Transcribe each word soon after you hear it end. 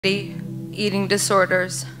eating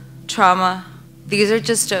disorders, trauma. These are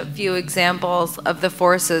just a few examples of the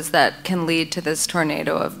forces that can lead to this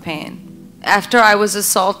tornado of pain. After I was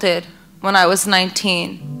assaulted when I was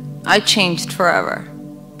 19, I changed forever.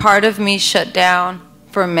 Part of me shut down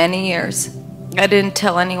for many years. I didn't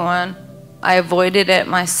tell anyone. I avoided it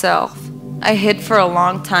myself. I hid for a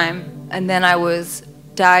long time, and then I was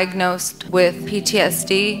diagnosed with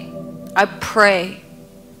PTSD. I pray.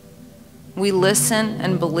 We listen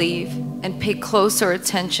and believe and pay closer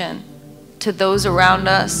attention to those around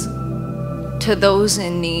us, to those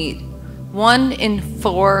in need. 1 in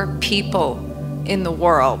 4 people in the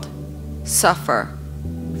world suffer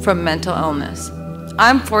from mental illness.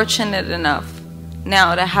 I'm fortunate enough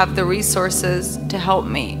now to have the resources to help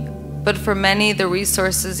me, but for many, the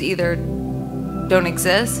resources either don't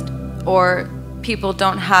exist or people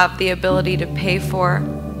don't have the ability to pay for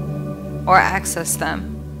or access them.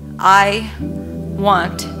 I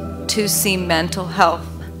want to see mental health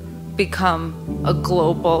become a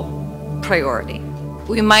global priority.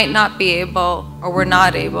 We might not be able, or we're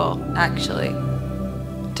not able, actually,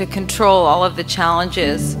 to control all of the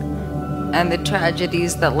challenges and the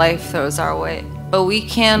tragedies that life throws our way. But we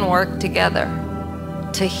can work together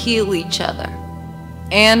to heal each other.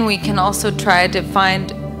 And we can also try to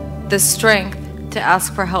find the strength to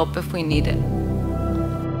ask for help if we need it.